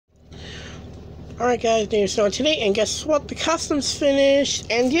Alright guys, Dave Snow today, and guess what? The custom's finished,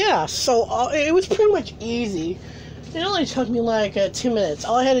 and yeah, so it was pretty much easy. It only took me like 2 minutes.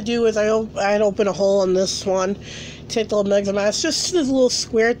 All I had to do was I had to open a hole on this one, take the little Mega Man. It's just this little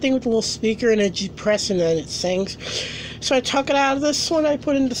square thing with a little speaker, and then you press and then it sings. So I took it out of this one, I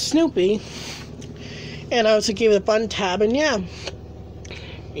put it into Snoopy, and I also gave it a button tab, and yeah,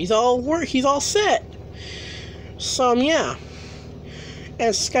 he's all set. So yeah.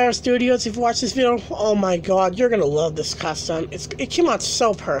 And Skyla Studios, if you watch this video, oh my god, you're gonna love this custom. It came out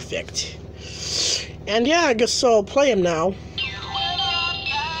so perfect. And yeah, I guess so I'll play him now.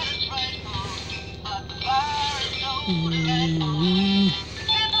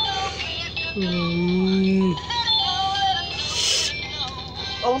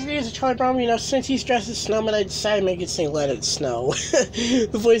 I was gonna use a Charlie Brown, you know, since he's dressed as snowman, I decided to make it sing Let It Snow. The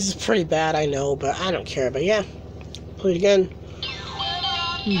voice is pretty bad, I know, but I don't care. But yeah, play it again.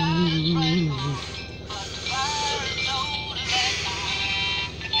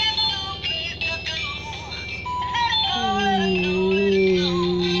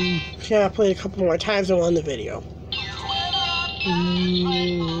 Yeah, I played a couple more times and won the video.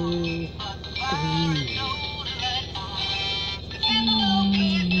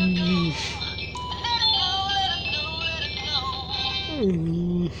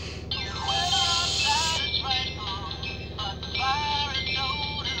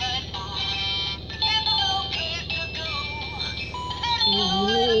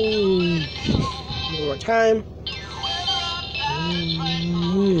 One more time.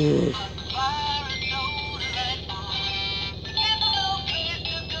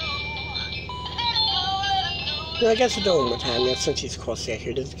 Yeah, I guess I'll do it one more time, yeah, since he's close. Yeah,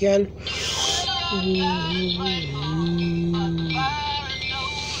 here it is again.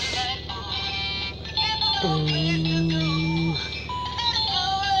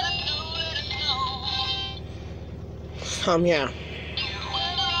 Yeah.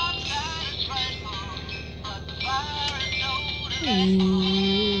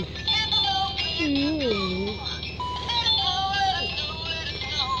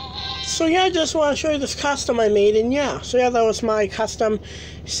 So yeah, I just want to show you this custom I made, and yeah, so yeah, that was my custom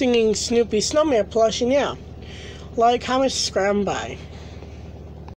singing Snoopy Snowman plush, and yeah, like, comment, subscribe, and bye.